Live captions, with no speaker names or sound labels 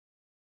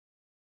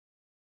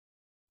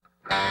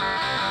Hey,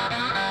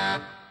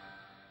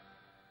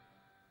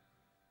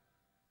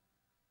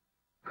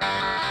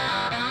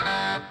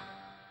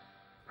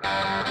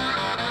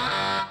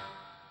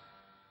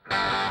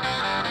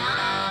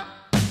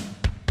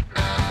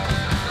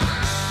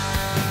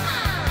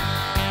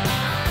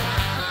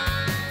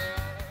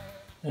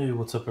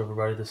 what's up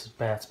everybody? This is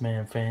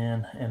Batsman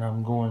Fan, and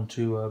I'm going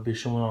to be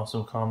showing off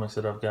some comics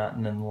that I've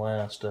gotten in the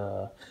last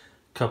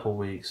couple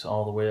weeks,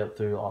 all the way up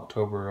through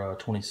October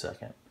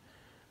 22nd.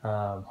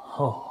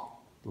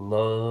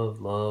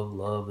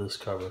 Love this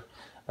cover.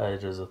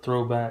 It is a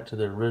throwback to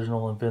the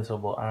original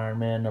Invincible Iron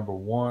Man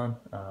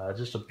 #1.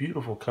 Just a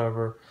beautiful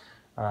cover.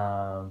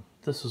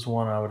 This is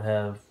one I would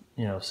have,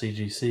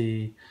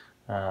 CGC,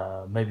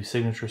 maybe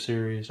Signature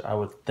Series. I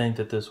would think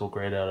that this will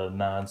grade out a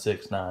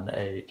 9.6,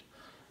 9.8.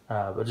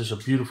 But just a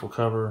beautiful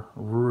cover.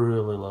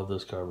 Really love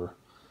this cover.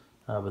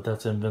 But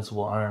that's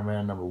Invincible Iron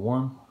Man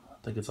 #1. I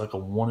think it's like a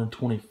 1 in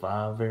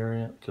 25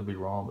 variant. Could be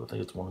wrong, but I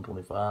think it's 1 in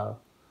 25.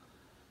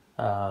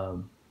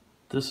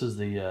 This is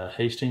the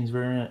Hastings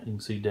variant. You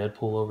can see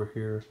Deadpool over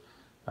here.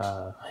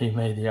 He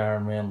made the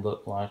Iron Man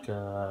look like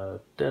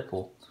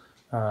Deadpool.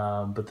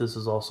 But this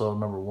is also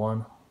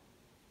 #1.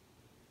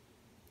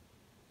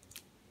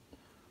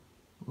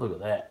 Look at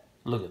that.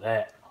 Look at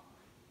that.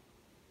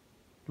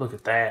 Look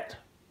at that.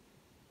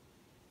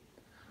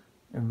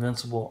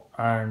 Invincible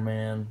Iron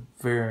Man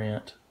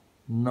variant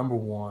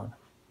 #1,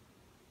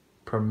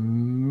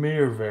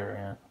 premier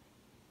variant,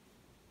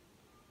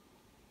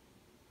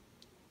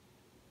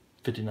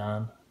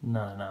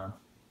 $59.99.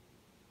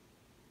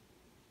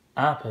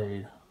 I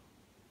paid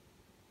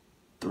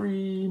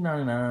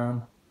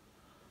 $3.99.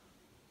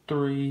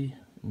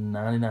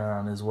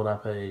 $3.99 is what I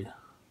paid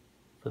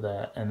for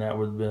that, and that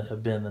would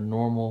have been the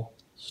normal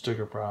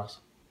sticker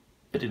price,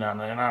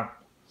 $59.99.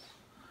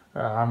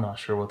 I'm not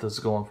sure what this is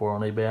going for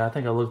on eBay. I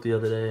think I looked the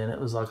other day and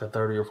it was like a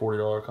 $30 or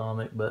 $40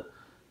 comic, but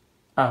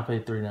I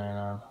paid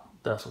 $3.99.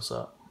 That's what's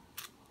up.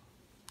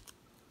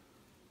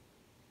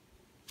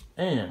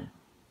 And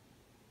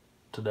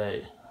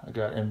today I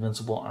got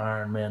Invincible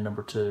Iron Man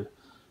 #2.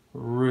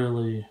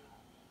 Really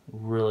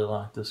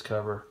like this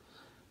cover.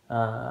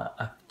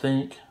 I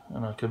think,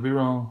 and I could be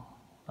wrong,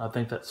 I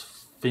think that's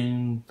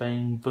Fin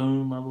Fang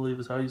Foom, I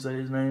believe is how you say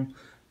his name.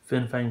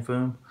 Fin Fang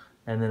Foom.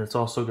 And then it's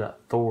also got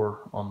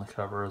Thor on the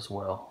cover as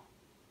well.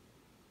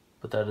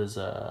 But that is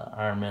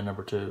Iron Man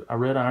 #2. I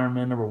read Iron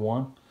Man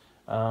 #1.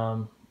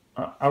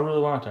 I really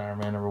liked Iron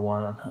Man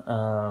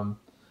 #1.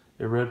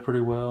 It read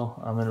pretty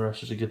well. I'm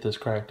interested to get this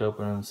cracked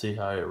open and see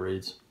how it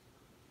reads.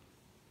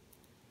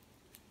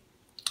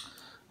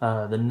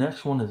 The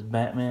next one is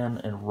Batman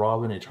and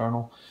Robin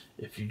Eternal.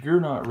 If you're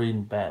not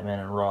reading Batman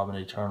and Robin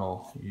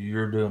Eternal,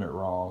 you're doing it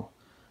wrong.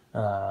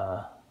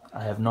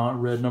 I have not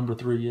read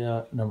 #3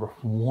 yet.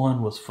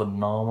 #1 was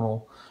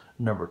phenomenal.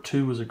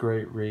 #2 was a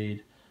great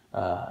read,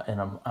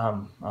 and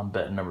I'm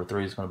betting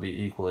 #3 is going to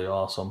be equally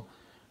awesome.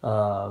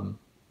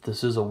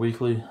 This is a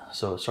weekly,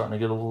 so it's starting to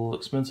get a little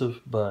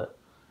expensive, but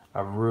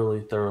I've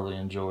really thoroughly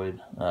enjoyed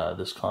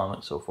this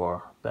comic so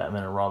far.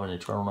 Batman and Robin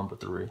Eternal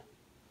 #3.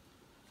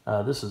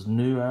 This is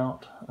new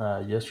out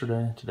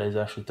yesterday. Today's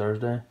actually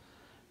Thursday,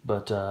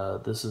 but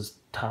this is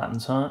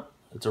Titans Hunt.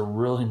 It's a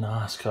really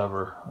nice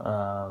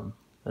cover.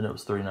 And it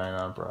was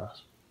 $3.99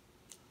 price.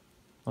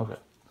 Okay,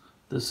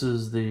 this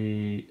is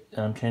the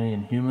Uncanny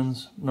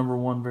Inhumans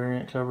 #1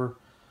 variant cover.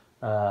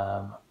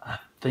 I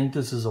think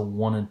this is a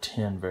 1 in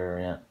 10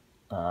 variant.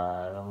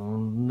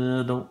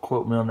 Don't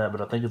quote me on that, but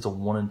I think it's a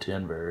 1 in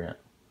 10 variant.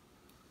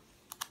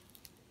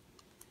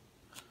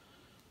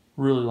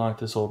 Really like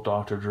this old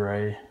Dr.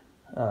 Dre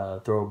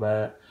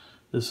throwback.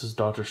 This is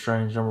Doctor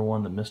Strange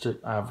 #1, The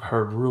Mystic. I've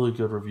heard really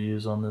good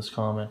reviews on this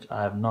comic.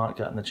 I have not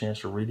gotten the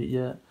chance to read it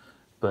yet,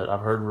 but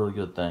I've heard really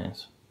good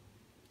things.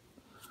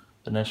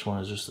 The next one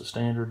is just the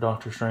standard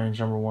Doctor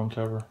Strange #1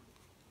 cover.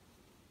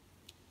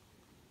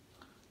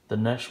 The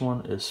next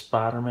one is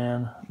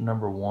Spider-Man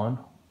 #1.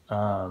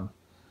 I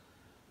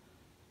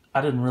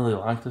didn't really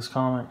like this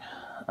comic.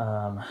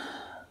 I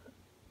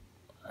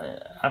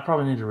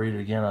probably need to read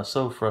it again. I was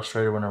so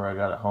frustrated whenever I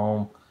got it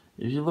home.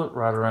 If you look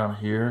right around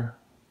here,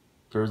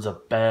 there's a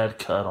bad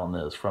cut on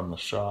this from the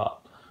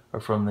shop, or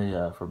from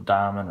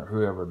Diamond, or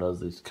whoever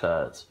does these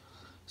cuts.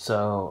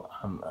 So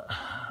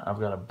I've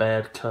got a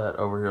bad cut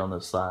over here on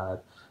this side.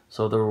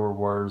 So there were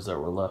words that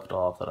were left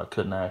off that I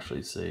couldn't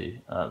actually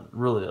see. I'm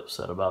really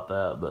upset about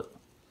that, but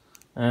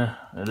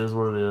it is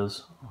what it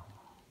is.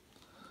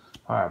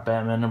 Alright,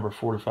 Batman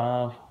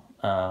 #45.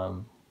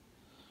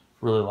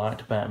 Really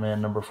liked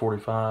Batman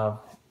 #45.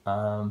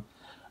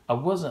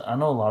 I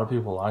know a lot of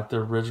people like the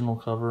original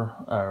cover,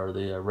 or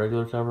the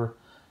regular cover.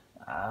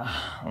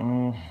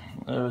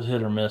 It was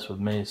hit or miss with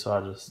me, so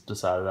I just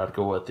decided I'd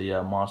go with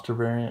the monster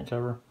variant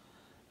cover.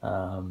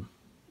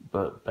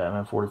 But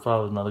Batman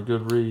 '45 was another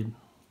good read.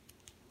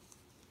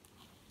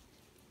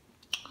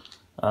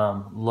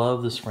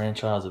 Love this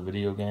franchise of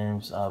video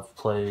games. I've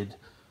played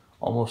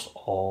almost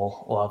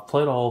all. Well, I've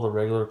played all the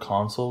regular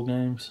console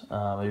games.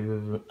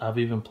 I've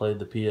even played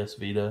the PS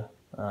Vita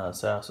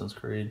Assassin's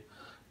Creed.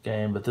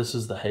 game, but this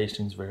is the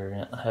Hastings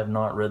variant. I have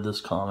not read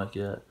this comic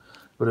yet,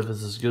 but if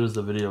it's as good as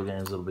the video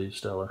games, it'll be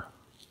stellar.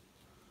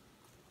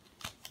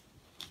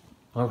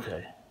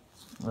 Okay,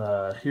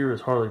 here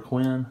is Harley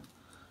Quinn.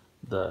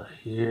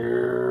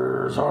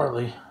 Here's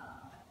Harley.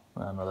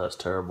 I know that's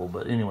terrible,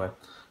 but anyway,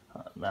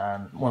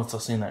 once I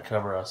seen that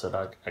cover, I said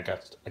I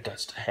got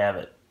to have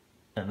it,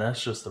 and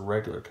that's just the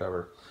regular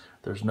cover.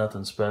 There's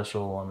nothing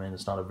special. I mean,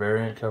 it's not a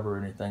variant cover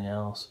or anything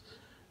else.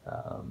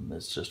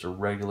 It's just a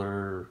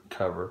regular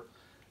cover.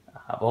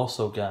 I've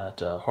also got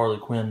Harley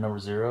Quinn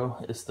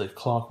 #0. It's the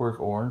Clockwork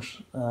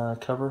Orange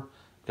cover.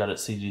 Got it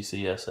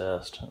CGC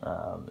SS'd.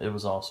 It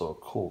was also a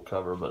cool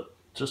cover, but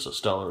just a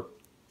stellar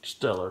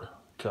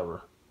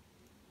cover.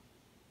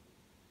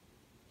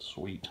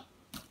 Sweet.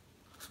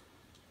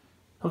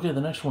 Okay,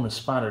 the next one is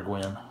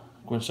Spider-Gwen.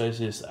 Gwen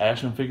Stacy is the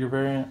action figure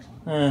variant.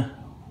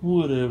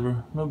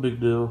 Whatever. No big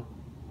deal.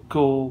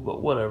 Cool,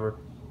 but whatever.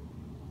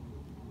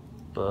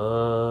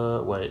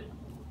 But wait.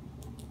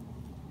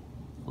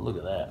 Look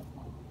at that.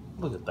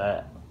 Look at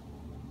that.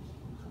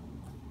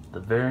 The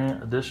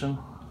variant edition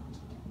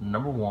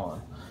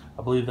 #1.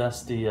 I believe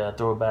that's the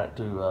throwback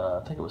to,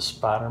 I think it was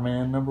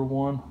Spider-Man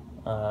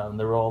 #1.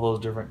 There were all those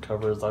different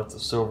covers, like the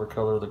silver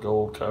color, the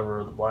gold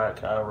cover, the black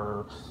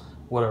cover,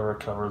 whatever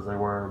covers they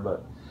were.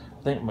 But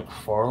I think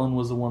McFarlane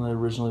was the one that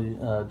originally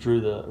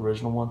drew the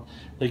original one.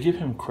 They give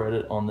him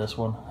credit on this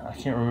one. I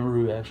can't remember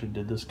who actually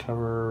did this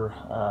cover.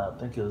 I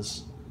think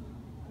his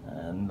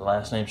the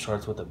last name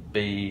starts with a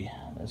B.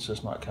 It's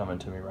just not coming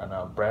to me right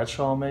now.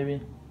 Bradshaw,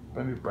 maybe?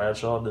 Maybe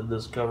Bradshaw did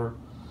this cover.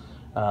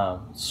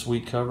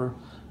 Sweet cover.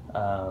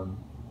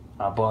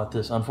 I bought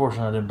this.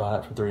 Unfortunately, I didn't buy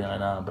it for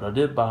 $3.99, but I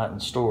did buy it in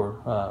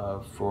store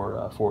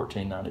for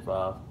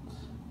 $14.95,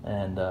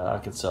 and I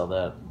could sell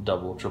that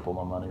double, triple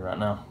my money right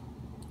now.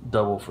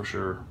 Double for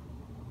sure.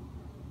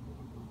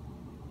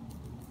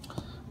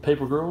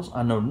 Paper Girls.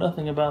 I know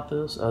nothing about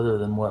this other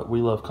than what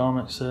We Love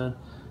Comics said.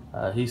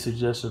 He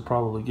suggested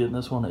probably getting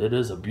this one. It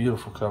is a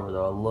beautiful cover,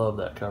 though. I love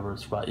that cover.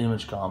 It's by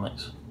Image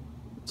Comics.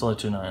 It's only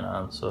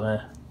 $2.99, so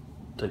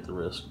take the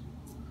risk.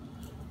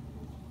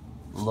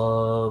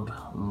 Loved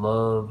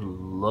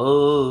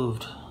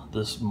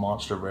this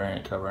monster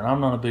variant cover. And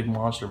I'm not a big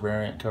monster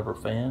variant cover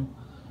fan,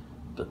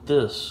 but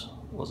this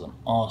was an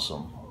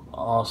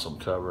awesome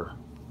cover.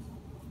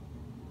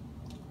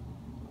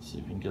 Let's see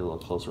if you can get a little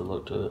closer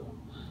look to it.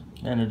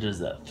 And it is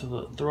that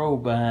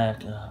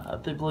throwback. I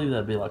believe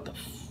that'd be like the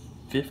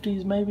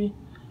 50s maybe,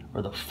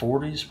 or the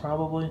 40s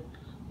probably.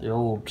 The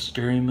old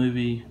Scary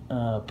Movie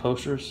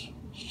posters.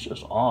 It's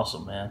just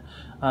awesome, man.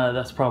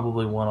 That's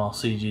probably one off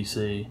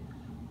CGC.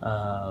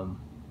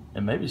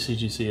 And maybe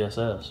CGC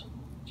SS.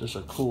 Just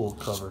a cool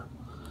cover.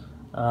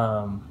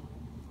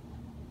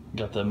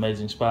 Got the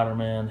Amazing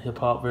Spider-Man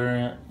hip-hop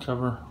variant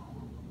cover.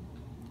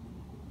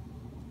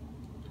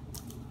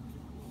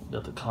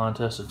 Got the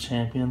Contest of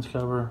Champions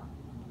cover.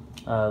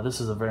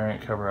 This is a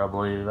variant cover, I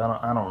believe.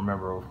 I don't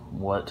remember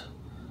what.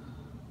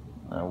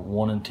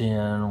 1 in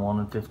 10, 1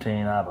 in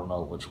 15. I don't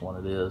know which one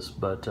it is,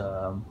 but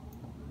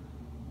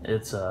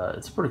it's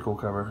a pretty cool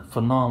cover.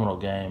 Phenomenal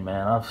game,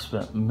 man. I've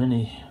spent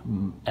many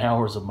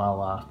hours of my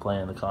life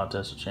playing the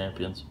Contest of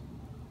Champions.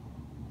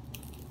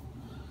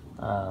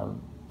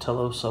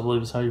 Telos, I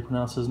believe is how you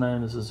pronounce his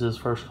name. This is his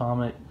first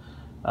comic.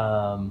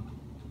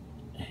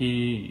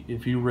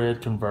 If you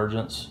read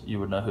Convergence, you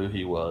would know who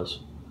he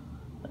was.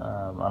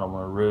 I don't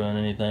want to ruin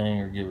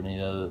anything or give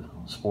any other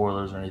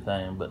spoilers or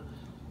anything, but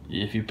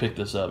if you pick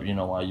this up, you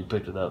know why you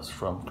picked it up. It's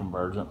from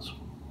Convergence.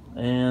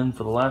 And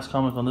for the last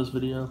comic on this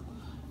video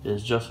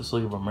is Justice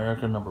League of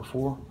America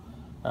 #4.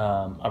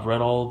 I've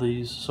read all of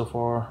these so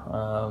far,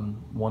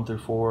 1 through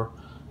 4,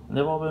 and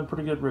they've all been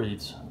pretty good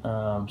reads.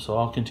 So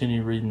I'll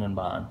continue reading and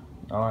buying.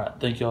 Alright,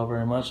 thank you all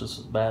very much. This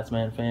is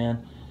Batsman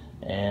Fan,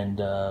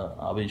 and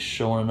I'll be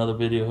showing another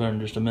video here in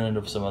just a minute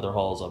of some other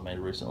hauls I've made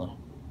recently.